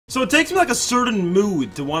So it takes me like a certain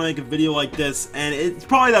mood to want to make a video like this, and it's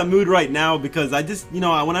probably that mood right now because I just,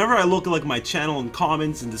 whenever I look at like my channel and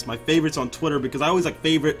comments and just my favorites on Twitter, because I always like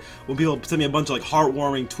favorite when people send me a bunch of like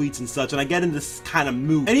heartwarming tweets and such, and I get in this kind of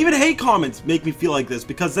mood. And even hate comments make me feel like this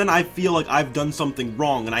because then I feel like I've done something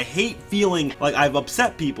wrong, and I hate feeling like I've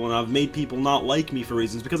upset people and I've made people not like me for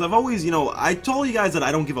reasons, because I've always, I told you guys that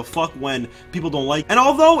I don't give a fuck when people don't like, and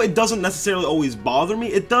although it doesn't necessarily always bother me,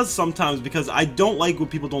 it does sometimes, because I don't like when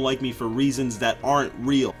people don't like me for reasons that aren't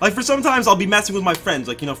real. Like, for sometimes I'll be messing with my friends,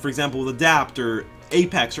 like, for example, with Adapt or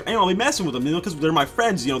Apex, or I'll be messing with them, because they're my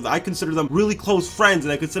friends, I consider them really close friends,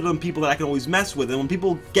 and I consider them people that I can always mess with. And when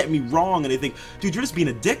people get me wrong and they think, dude, you're just being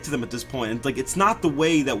a dick to them at this point, and like, it's not the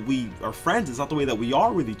way that we are friends, it's not the way that we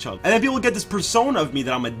are with each other. And then people get this persona of me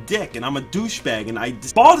that I'm a dick and I'm a douchebag, and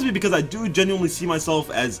it bothers me because I do genuinely see myself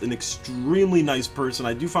as an extremely nice person.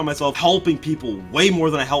 I do find myself helping people way more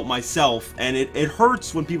than I help myself, and it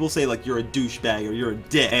hurts when people say like, you're a douchebag or you're a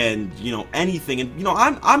dick, and anything. And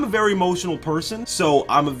I'm a very emotional person, so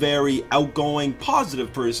I'm a very outgoing,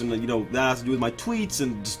 positive person. That has to do with my tweets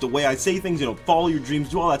and just the way I say things, follow your dreams,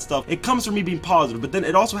 do all that stuff. It comes from me being positive, but then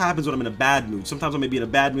it also happens when I'm in a bad mood. Sometimes I may be in a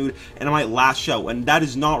bad mood and I might lash out, and that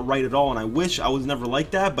is not right at all, and I wish I was never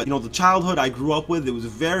like that. But the childhood I grew up with, it was a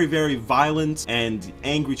very, very violent and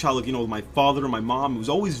angry childhood, with my father and my mom. It was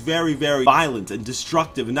always very, very violent and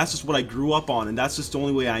destructive, and that's just what I grew up on, and that's just the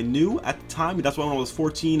only way I knew at the time. That's why when I was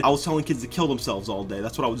 14, I was telling kids to kill themselves all day.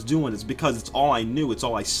 That's what I was doing. It's because it's all I knew. It's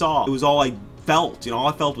all I saw. It was all I felt. All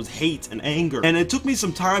I felt was hate and anger. And it took me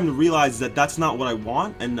some time to realize that that's not what I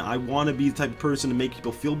want, and I want to be the type of person to make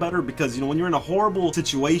people feel better, because when you're in a horrible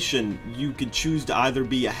situation, you can choose to either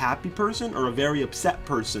be a happy person or a very upset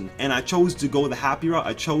person, and I chose to go the happy route.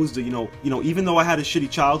 I chose to, even though I had a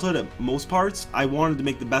shitty childhood at most parts, I wanted to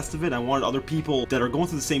make the best of it. I wanted other people that are going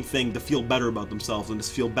through the same thing to feel better about themselves and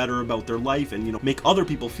just feel better about their life, and make other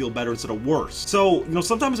people feel better instead of worse. So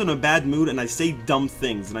sometimes I'm in a bad mood and I say dumb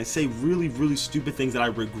things, and I say really, really stupid things that I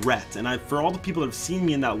regret, and for all the people that have seen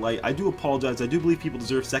me in that light, I do apologize. I do believe people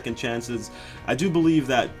deserve second chances. I do believe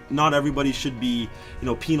that not everybody should be,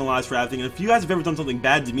 penalized for everything. And if you guys have ever done something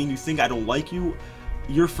bad to me and you think I don't like you,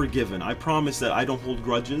 you're forgiven. I promise that I don't hold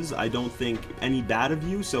grudges. I don't think any bad of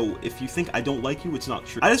you, so if you think I don't like you, it's not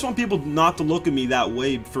true. I just want people not to look at me that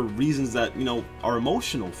way for reasons that, are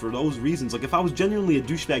emotional, for those reasons. Like, if I was genuinely a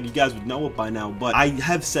douchebag, you guys would know it by now, but I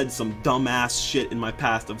have said some dumbass shit in my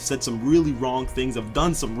past. I've said some really wrong things. I've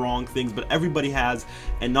done some wrong things, but everybody has,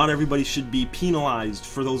 and not everybody should be penalized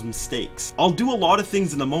for those mistakes. I'll do a lot of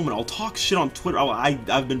things in the moment. I'll talk shit on Twitter.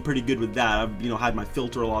 I've been pretty good with that. I've, had my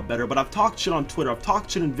filter a lot better, but I've talked shit on Twitter. I've talked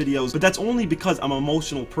shit in videos, but that's only because I'm an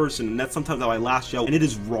emotional person, and that's sometimes how I lash out, and it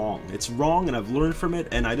is wrong. It's wrong, and I've learned from it,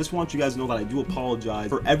 and I just want you guys to know that I do apologize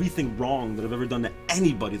for everything wrong that I've ever done to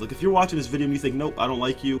anybody. Like, if you're watching this video and you think, nope, I don't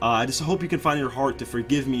like you, I just hope you can find in your heart to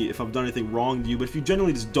forgive me if I've done anything wrong to you. But if you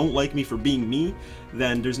genuinely just don't like me for being me,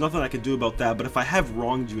 then there's nothing I can do about that. But if I have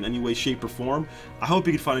wronged you in any way, shape, or form, I hope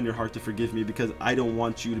you can find in your heart to forgive me, because I don't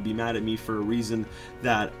want you to be mad at me for a reason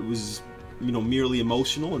that was merely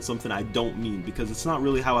emotional and something I don't mean, because it's not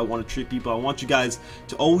really how I want to treat people. I want you guys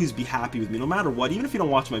to always be happy with me, no matter what. Even if you don't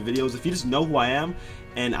watch my videos, if you just know who I am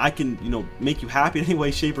and I can, make you happy in any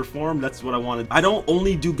way, shape, or form, that's what I wanted. I don't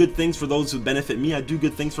only do good things for those who benefit me, I do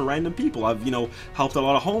good things for random people. I've, helped a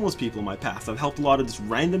lot of homeless people in my past. I've helped a lot of just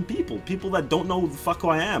random people that don't know who the fuck who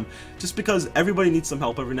I am, just because everybody needs some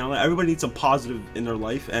help every now and then. Everybody needs some positive in their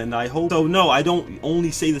life, and I hope so. No, I don't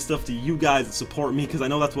only say this stuff to you guys that support me, because I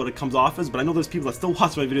know that's what it comes off as, but I know there's people that still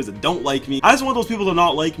watch my videos that don't like me. I just want those people to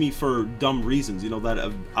not like me for dumb reasons,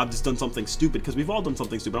 that I've just done something stupid, because we've all done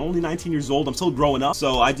something stupid. I'm only 19 years old, I'm still growing up,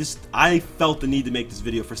 so I felt the need to make this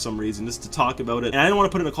video for some reason, just to talk about it. And I didn't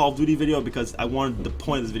want to put in a Call of Duty video because I wanted the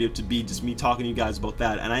point of this video to be just me talking to you guys about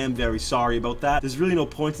that, and I am very sorry about that. There's really no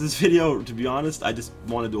point to this video, to be honest. I just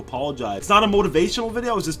wanted to apologize. It's not a motivational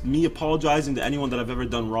video, it's just me apologizing to anyone that I've ever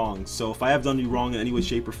done wrong. So if I have done you wrong in any way,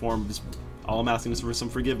 shape, or form, just all I'm asking is for some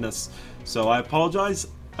forgiveness. So I apologize.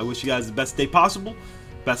 I wish you guys the best day possible,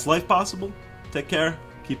 best life possible. Take care.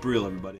 Keep it real, everybody.